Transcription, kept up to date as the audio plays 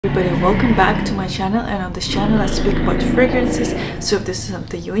everybody, welcome back to my channel, and on this channel I speak about fragrances, so if this is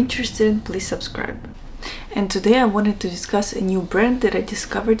something you're interested in, please subscribe. And today I wanted to discuss a new brand that I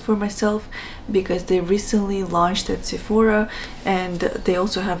discovered for myself because they recently launched at Sephora and they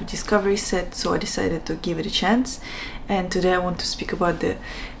also have a discovery set, so I decided to give it a chance. And today I want to speak about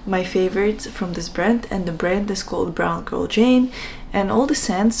my favorites from this brand, and the brand is called Brown Girl Jane. And all the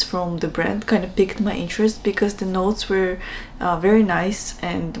scents from the brand kind of piqued my interest because the notes were very nice,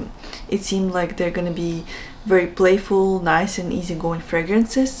 and it seemed like they're gonna be very playful, nice and easygoing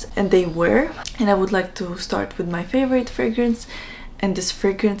fragrances, and they were. And I would like to start with my favorite fragrance, and this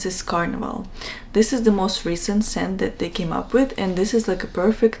fragrance is Carnival. This is the most recent scent that they came up with, and this is like a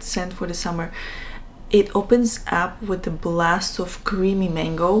perfect scent for the summer. It opens up with a blast of creamy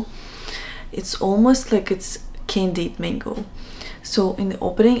mango. It's almost like it's candied mango. So in the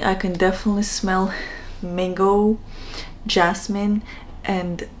opening I can definitely smell mango, jasmine,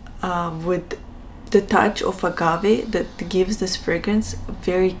 and with the touch of agave that gives this fragrance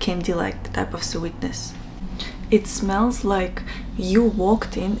very candy-like type of sweetness. It smells like you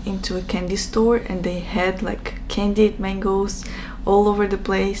walked into a candy store and they had like candied mangoes all over the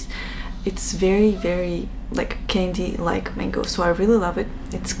place. It's very like candy like mango, so I really love it.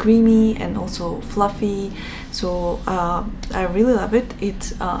 It's creamy and also fluffy, so I really love it.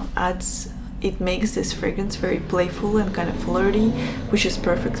 It makes this fragrance very playful and kind of flirty, which is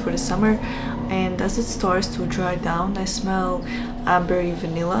perfect for the summer. And as it starts to dry down, I smell ambery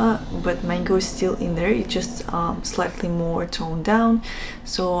vanilla, but mango is still in there. It's just slightly more toned down.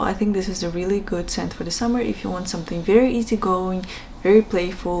 So I think this is a really good scent for the summer if you want something very easygoing, very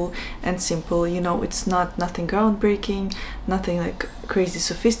playful and simple. You know, it's nothing groundbreaking, nothing like crazy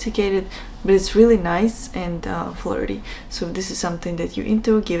sophisticated, but it's really nice and flirty. So if this is something that you're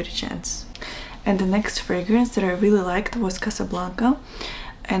into, give it a chance. And the next fragrance that I really liked was Casablanca,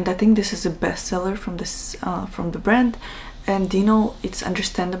 and I think this is a bestseller from the brand. And you know, it's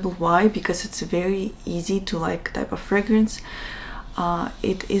understandable why, because it's a very easy to like type of fragrance.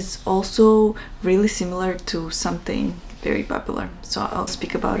 It is also really similar to something very popular, so I'll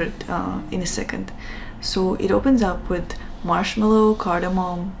speak about it in a second. So it opens up with marshmallow,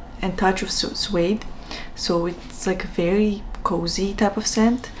 cardamom, and touch of suede. So it's like a very cozy type of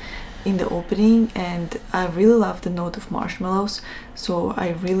scent in the opening, and I really love the note of marshmallows, so I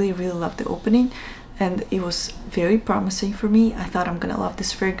really love the opening, and it was very promising for me. I thought I'm gonna love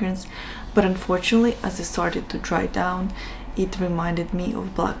this fragrance, but unfortunately as it started to dry down, it reminded me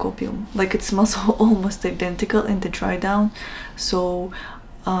of black opium. Like, it smells almost identical in the dry down. So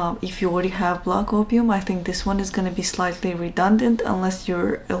if you already have black opium, I think this one is gonna be slightly redundant unless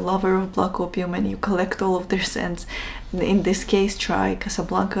you're a lover of black opium and you collect all of their scents. In this case, try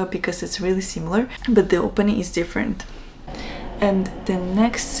Casablanca because it's really similar, but the opening is different. And the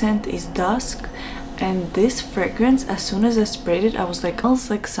next scent is Dusk. And this fragrance, as soon as I sprayed it, I was like, it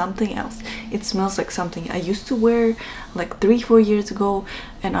smells like something else. It smells like something I used to wear like 3-4 years ago,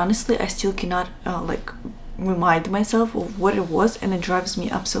 and honestly I still cannot like remind myself of what it was, and it drives me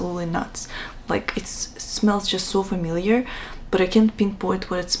absolutely nuts. Like, it smells just so familiar, but I can't pinpoint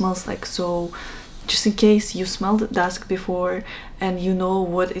what it smells like. So just in case you smelled Dusk before and you know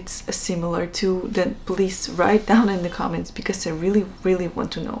what it's similar to, then please write down in the comments because I really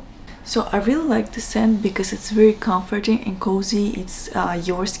want to know. So I really like the scent because it's very comforting and cozy. It's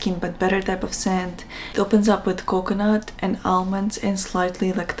your skin but better type of scent. It opens up with coconut and almonds and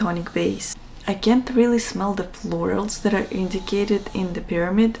slightly lactonic base. I can't really smell the florals that are indicated in the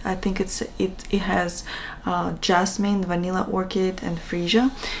pyramid. I think it has jasmine, vanilla orchid, and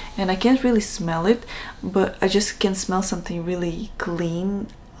freesia, and I can't really smell it, but I just can smell something really clean,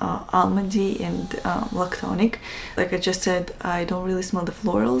 almondy and lactonic. Like I just said, I don't really smell the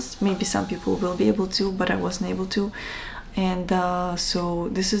florals. Maybe some people will be able to, but I wasn't able to. And so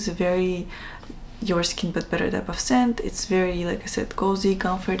this is a very your skin but better type of scent. It's very, like I said, cozy,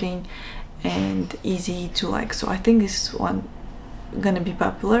 comforting, and easy to like. So I think this one gonna be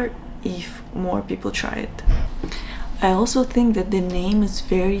popular if more people try it. I also think that the name is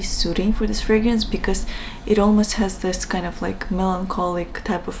very suiting for this fragrance because it almost has this kind of like melancholic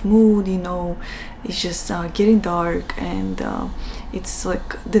type of mood, you know. It's just getting dark, and it's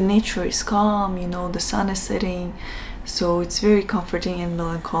like the nature is calm, you know, the sun is setting, so it's very comforting and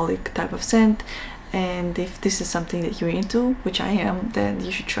melancholic type of scent. And if this is something that you're into, which I am, then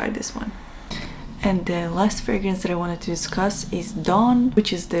you should try this one. And the last fragrance that I wanted to discuss is Dawn,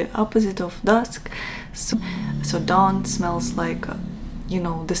 which is the opposite of Dusk. So Dawn smells like, you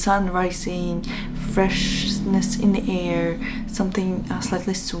know, the sun rising, freshness in the air, something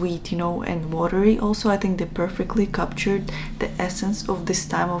slightly sweet, you know, and watery. Also, I think they perfectly captured the essence of this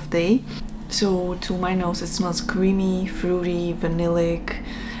time of day. So to my nose, it smells creamy, fruity, vanillic,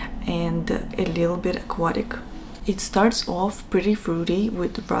 and a little bit aquatic. It starts off pretty fruity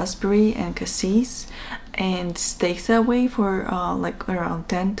with raspberry and cassis and stays that way for like around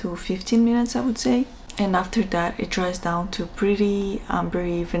 10 to 15 minutes, I would say. And after that it dries down to pretty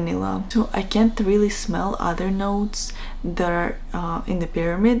ambery vanilla. So I can't really smell other notes that are in the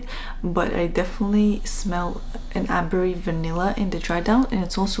pyramid, but I definitely smell an ambery vanilla in the dry down, and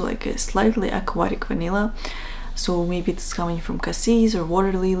it's also like a slightly aquatic vanilla. So maybe it's coming from cassis or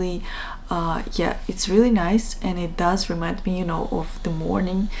water lily. Yeah, it's really nice, and it does remind me, you know, of the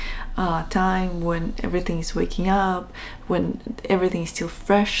morning time when everything is waking up, when everything is still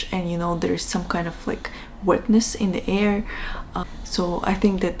fresh, and you know there's some kind of like wetness in the air. So I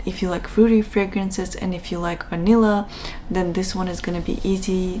think that if you like fruity fragrances and if you like vanilla, then this one is gonna be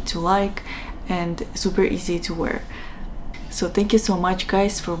easy to like and super easy to wear. So thank you so much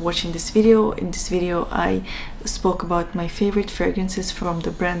guys for watching this video. In this video I spoke about my favorite fragrances from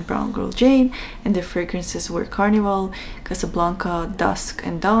the brand Brown Girl Jane, and the fragrances were Carnival, Casablanca, Dusk,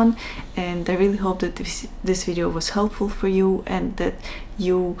 and Dawn. And I really hope that this video was helpful for you and that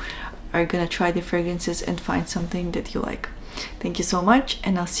you are gonna try the fragrances and find something that you like. Thank you so much,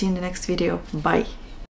 and I'll see you in the next video. Bye!